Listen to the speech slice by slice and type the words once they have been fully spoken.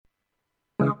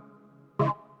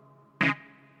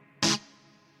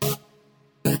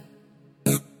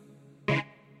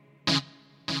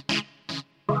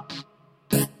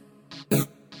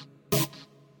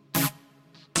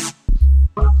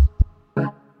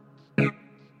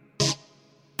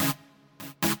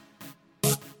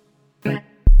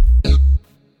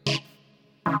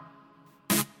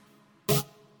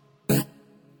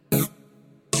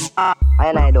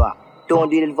and I don't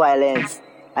deal with violence.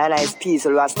 And I is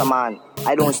peaceful Rasta man.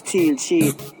 I don't steal,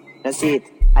 cheat. That's it.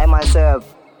 I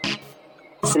myself.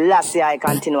 Selassie I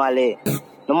continually.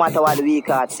 No matter what the weak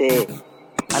heart say.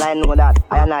 And I know that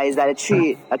I is like a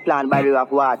tree that planted by the river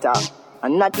of water.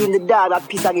 And not even the dog that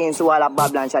piss against the wall of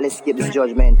Babylon shall escape this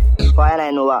judgment. For I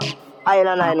know what? I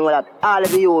know that all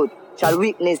of the youth shall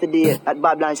witness the day that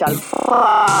Babylon shall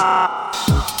fall.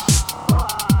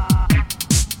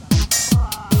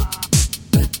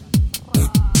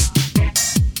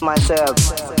 Myself.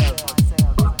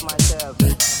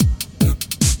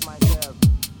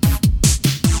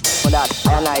 For that,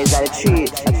 I is like a tree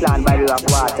that planted by the river of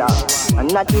water.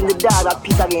 And not even the dog that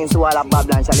piss against the wall of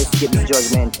Babylon shall escape this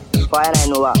judgment. For I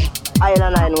know what? I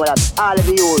know that all of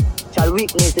the youth shall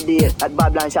witness the day that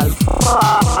Babylon shall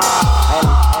fall.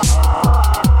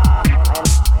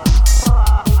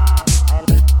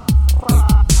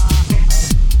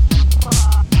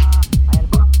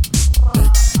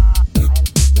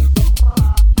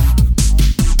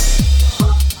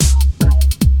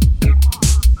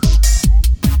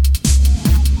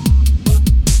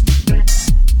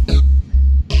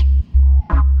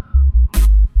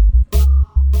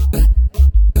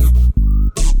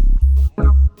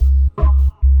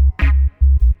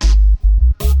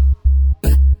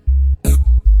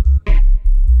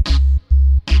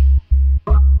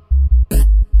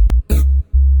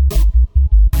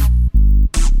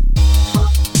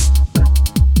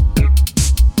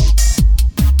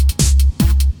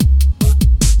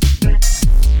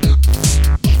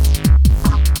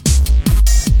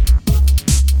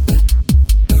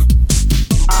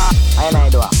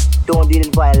 Don't deal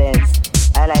with violence.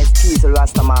 And I is peaceful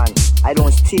Rasta man. I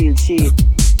don't steal, cheat.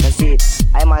 That's it.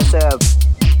 I myself.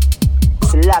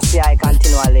 Selassie I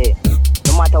continually.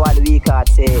 No matter what the weak heart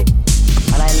say.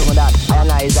 And I know that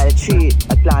I is like a tree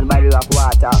that planted by the river of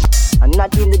water. And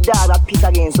not even the dog that piss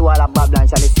against the wall of Babylon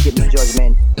shall escape this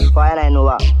judgment. For I know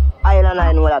what? I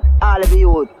know that all of the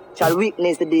youth shall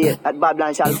witness the day that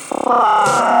Babylon shall fall.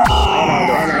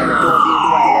 I know.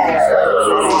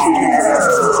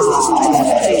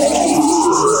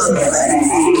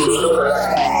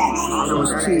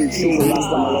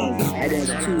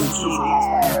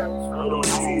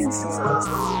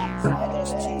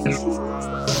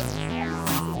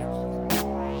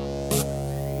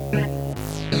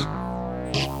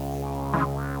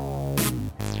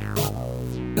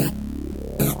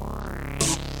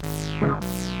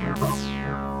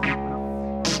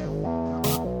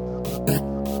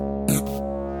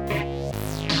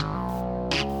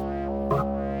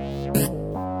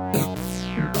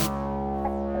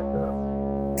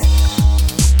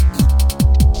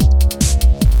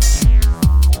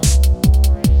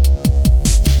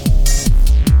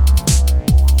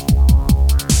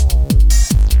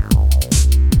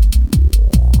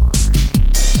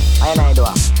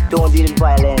 Don't deal with violence. Don't deal with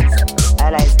violence.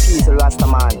 And I is peaceful Rasta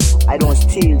man. I don't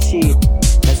steal, cheat.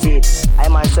 That's it. I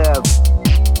myself.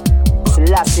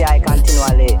 Selassie I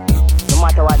continually. No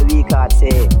matter what the weak heart say.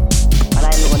 And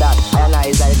I know that I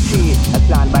is like a tree that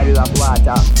planted by the river of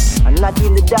water. And not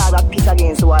even the dog that piss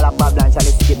against the wall of Babylon shall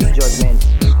escape this judgment.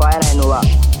 For I know what?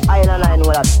 I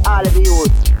know that all of the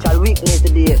youth shall witness the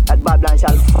day that Babylon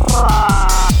shall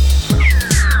fall.